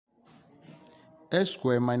x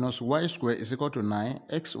squared minus y squared is equal to 9,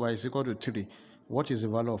 xy is equal to 3. What is the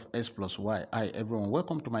value of x plus y? Hi everyone,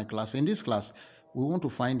 welcome to my class. In this class, we want to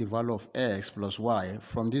find the value of x plus y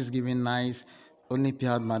from this given nice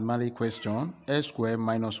Olympiad mathematical question. X squared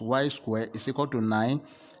minus y squared is equal to 9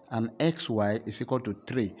 and xy is equal to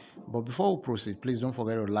 3. But before we proceed, please don't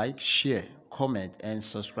forget to like, share, comment and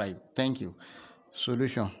subscribe. Thank you.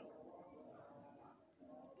 Solution.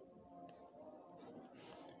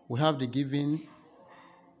 We have the given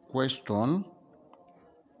question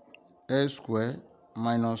x squared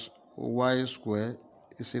minus y squared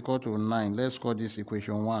is equal to 9. Let's call this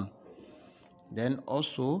equation 1. Then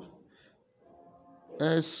also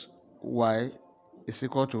sy is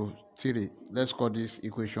equal to 3. Let's call this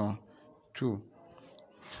equation 2.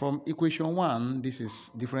 From equation 1, this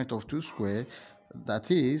is difference of 2 squared.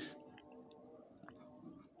 That is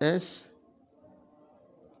s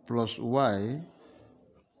plus y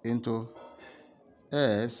into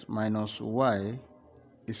s minus y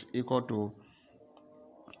is equal to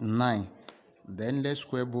 9. Then let's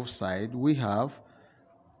square both sides. We have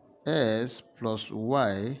s plus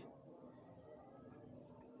y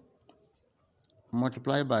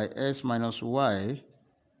multiplied by s minus y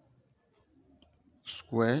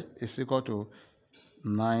square is equal to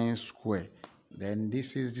 9 square. Then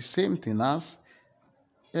this is the same thing as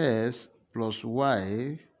s plus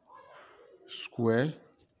y square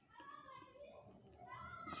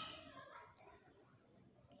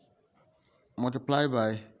multiplied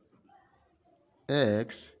by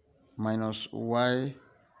x minus y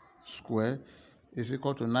square is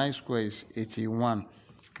equal to 9 square is 81.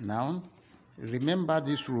 Now remember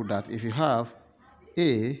this rule that if you have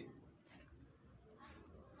a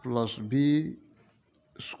plus b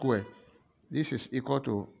square, this is equal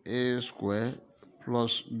to a square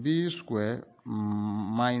plus b square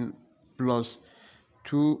minus plus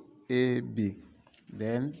 2ab.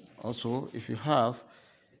 Then also if you have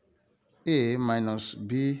a minus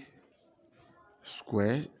b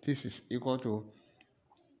square, this is equal to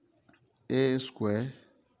a square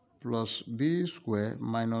plus b square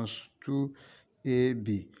minus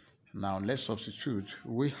 2ab. Now let's substitute.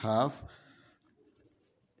 We have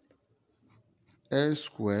x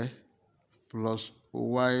square plus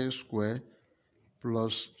y square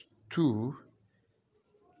plus 2xy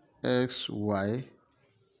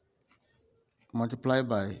multiplied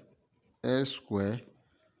by x square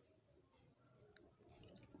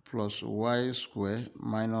plus y square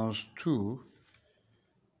minus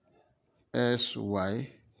 2xy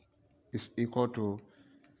is equal to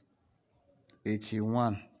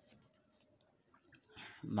 81.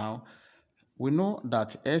 Now we know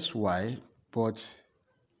that sy but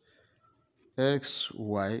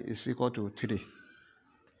xy is equal to 3.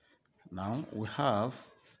 Now we have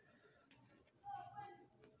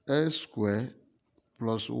x square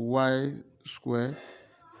plus y square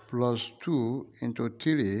plus 2 into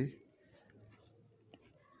 3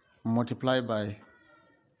 multiplied by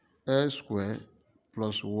x square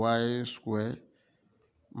plus y square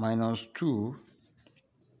minus 2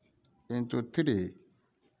 into 3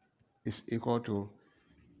 is equal to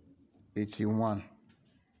 81.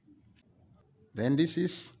 Then this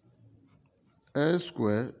is x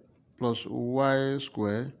square plus y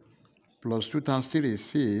square plus 2 times 3 is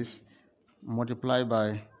 6 multiplied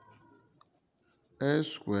by x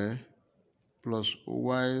square plus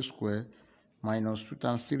y square minus 2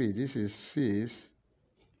 times 3, this is 6,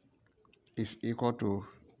 is equal to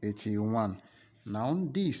 81. Now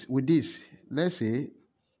this, with this,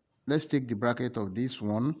 let's take the bracket of this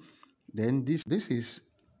one. Then this is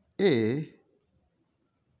a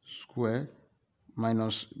square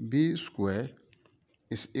minus b square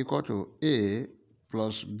is equal to a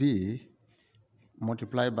plus b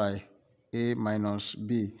multiplied by a minus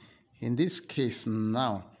b. In this case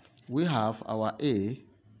now, we have our a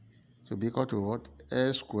to be equal to what?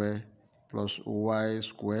 x square plus y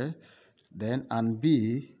square. Then and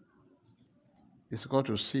b is equal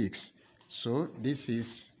to 6. So this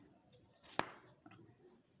is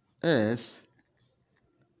s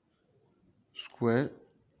square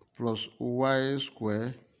plus y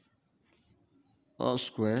square all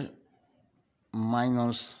square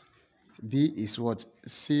minus b is what?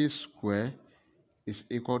 6 square is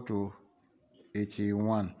equal to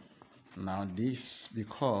 81. Now this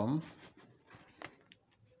become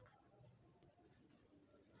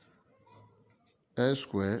x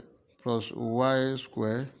square plus y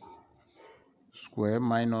square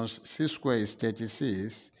minus 6 square is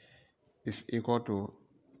 36 is equal to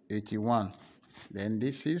 81. Then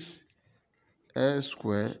this is x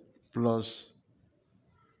square plus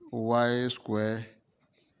y square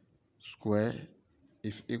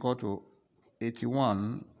is equal to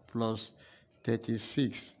 81 plus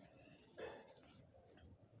 36.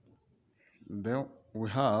 Then we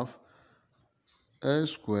have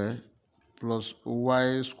x squared plus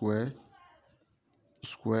y squared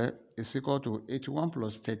is equal to 81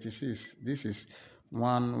 plus 36. This is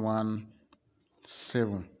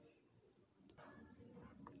 117.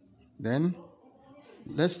 Then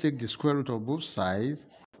let's take the square root of both sides.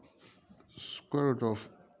 Square root of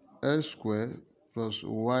x squared plus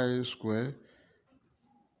y squared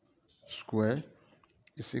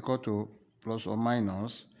is equal to plus or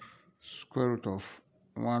minus square root of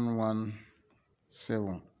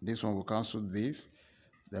 117. This one will cancel this.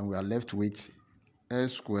 Then we are left with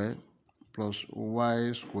x squared plus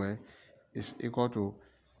y squared is equal to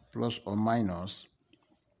plus or minus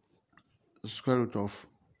square root of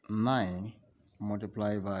 9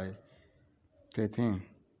 multiplied by 13.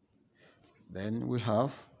 Then we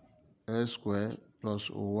have x squared plus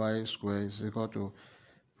y squared is equal to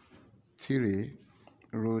 3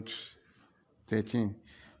 root 13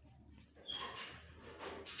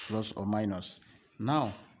 plus or minus.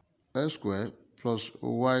 Now, x squared plus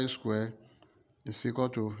y squared is equal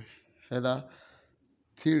to either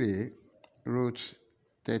 3 root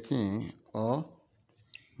 13 or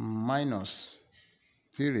minus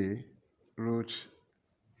 3 root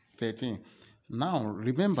 13. Now,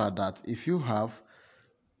 remember that if you have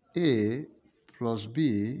a plus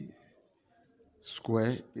b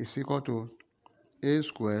square is equal to a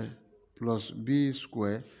square plus b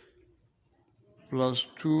square plus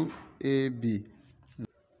 2ab,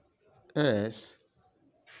 s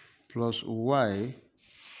plus y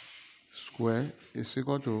square is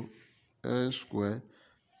equal to s square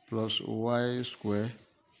plus y square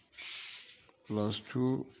plus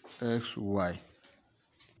 2xy.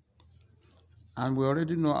 And we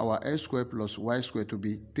already know our x square plus y square to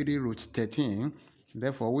be 3 root 13.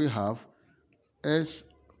 Therefore, we have s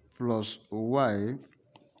plus y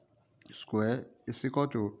square is equal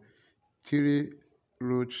to 3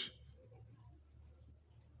 root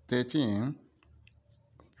 13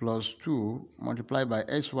 plus 2 multiplied by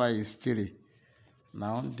sy is 3.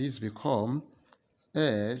 Now, this becomes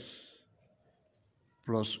s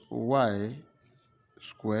plus y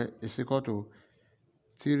square is equal to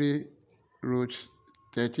 3 root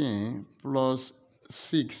 13 plus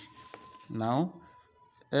 6. Now,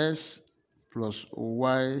 s plus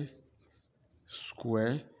y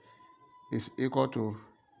square is equal to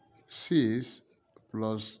 6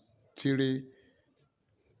 plus 3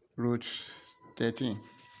 root 13.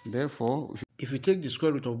 Therefore, if you take the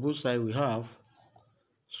square root of both sides, we have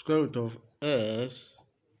square root of s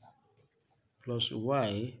plus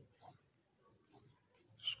y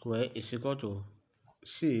square is equal to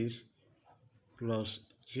 6 plus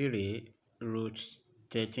 3 root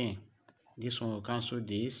 13. This one will cancel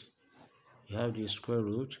this. You have the square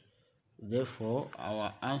root. Therefore,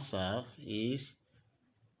 our answer is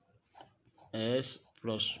s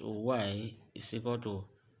plus y is equal to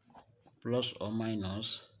plus or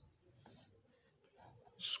minus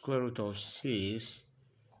square root of 6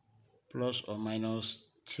 plus or minus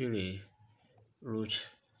 3 root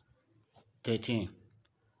 13.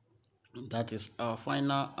 That is our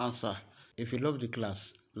final answer. If you love the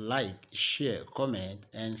class, like, share, comment,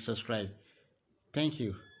 and subscribe. Thank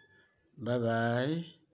you. Bye-bye.